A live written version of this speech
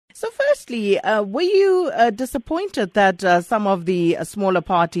So firstly, were you disappointed that some of the smaller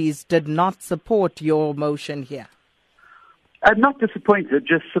parties did not support your motion here? I'm not disappointed,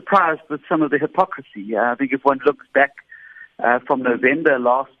 just surprised with some of the hypocrisy. I think if one looks back from November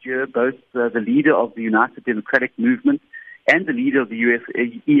last year, both the leader of the United Democratic Movement and the leader of the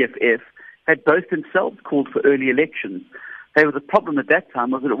EFF had both themselves called for early elections. However, the problem at that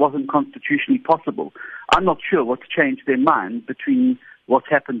time was that it wasn't constitutionally possible. I'm not sure what's changed their mind between what's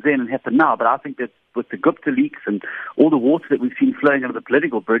happened then and happened now, but I think that with the Gupta leaks and all the water that we've seen flowing under the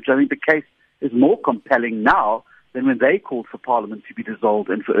political bridge, I think the case is more compelling now than when they called for Parliament to be dissolved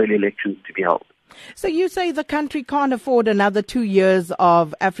and for early elections to be held. So you say the country can't afford another 2 years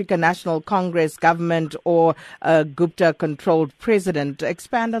of African National Congress government or a Gupta-controlled president.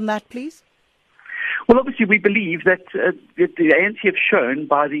 Expand on that, please. Well, obviously, we believe that the ANC have shown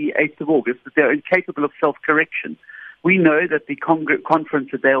by the 8th of August that they're incapable of self-correction. We know that the conference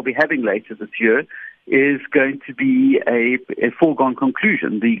that they'll be having later this year is going to be a foregone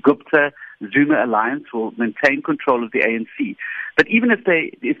conclusion. The Gupta-Zuma alliance will maintain control of the ANC. But even if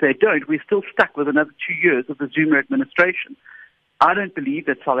they don't, we're still stuck with another 2 years of the Zuma administration. I don't believe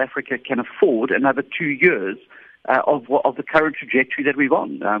that South Africa can afford another 2 years of the current trajectory that we're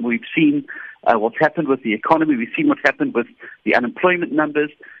on. We've seen what's happened with the economy. We've seen what's happened with the unemployment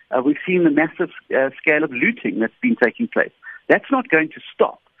numbers. We've seen the massive scale of looting that's been taking place. That's not going to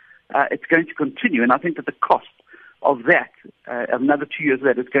stop. It's going to continue, and I think that the cost of that, another 2 years of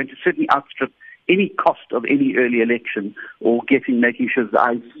that, is going to certainly outstrip any cost of any early election or making sure that the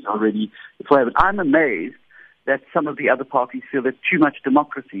IEC are ready for it. I'm amazed that some of the other parties feel that too much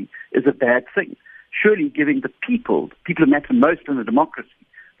democracy is a bad thing. Surely giving the people who matter most in the democracy,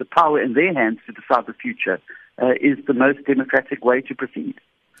 the power in their hands to decide the future is the most democratic way to proceed.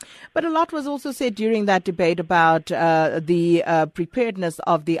 But a lot was also said during that debate about the preparedness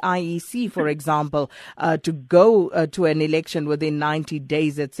of the IEC, for example, to go to an election within 90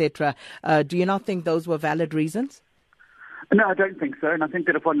 days, etc. Do you not think those were valid reasons? No, I don't think so. And I think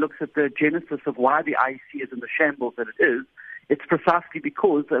that if one looks at the genesis of why the IEC is in the shambles that it is, it's precisely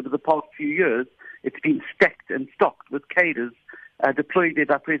because over the past few years, it's been stacked and stocked with cadres deployed there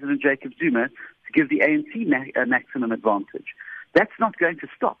by President Jacob Zuma to give the ANC maximum advantage. That's not going to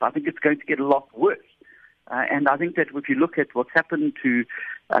stop. I think it's going to get a lot worse. And I think that if you look at what's happened to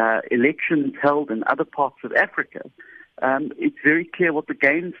elections held in other parts of Africa, it's very clear what the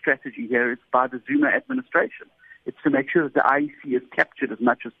game strategy here is by the Zuma administration. It's to make sure that the IEC is captured as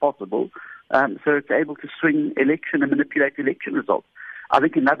much as possible so it's able to swing election and manipulate election results. I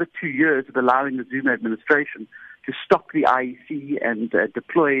think another 2 years of allowing the Zuma administration to stop the IEC and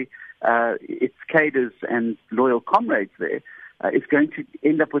deploy its cadres and loyal comrades there is going to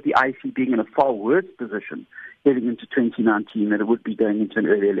end up with the IEC being in a far worse position heading into 2019 than it would be going into an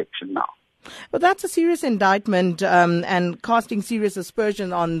early election now. But that's a serious indictment and casting serious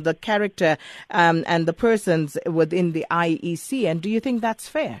aspersion on the character and the persons within the IEC. And do you think that's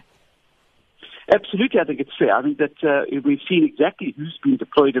fair? Absolutely, I think it's fair. I think that we've seen exactly who's been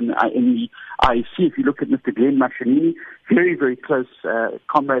deployed in the IEC. If you look at Mr. Glenn Mashinini, very, very close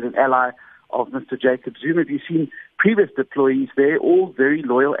comrade and ally of Mr. Jacob Zuma. You've seen previous deployees there, all very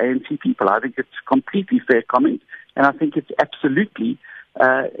loyal ANC people. I think it's completely fair comment, and I think it's absolutely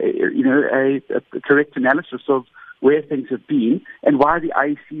a correct analysis of where things have been and why the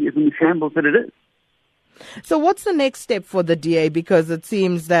IEC is in the shambles that it is. So what's the next step for the DA? Because it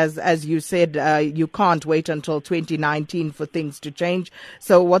seems, as you said, you can't wait until 2019 for things to change.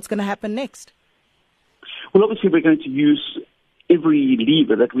 So what's going to happen next? Well, obviously we're going to use every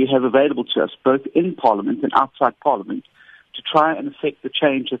lever that we have available to us, both in Parliament and outside Parliament, to try and effect the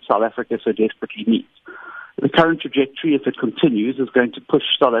change that South Africa so desperately needs. The current trajectory, if it continues, is going to push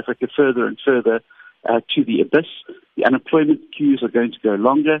South Africa further and further to the abyss. The unemployment queues are going to go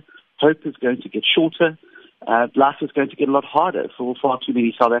longer. Hope is going to get shorter. Life is going to get a lot harder for far too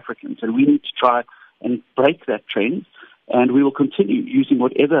many South Africans. And we need to try and break that trend. And we will continue using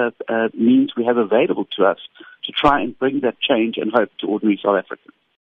whatever means we have available to us to try and bring that change and hope to ordinary South Africans.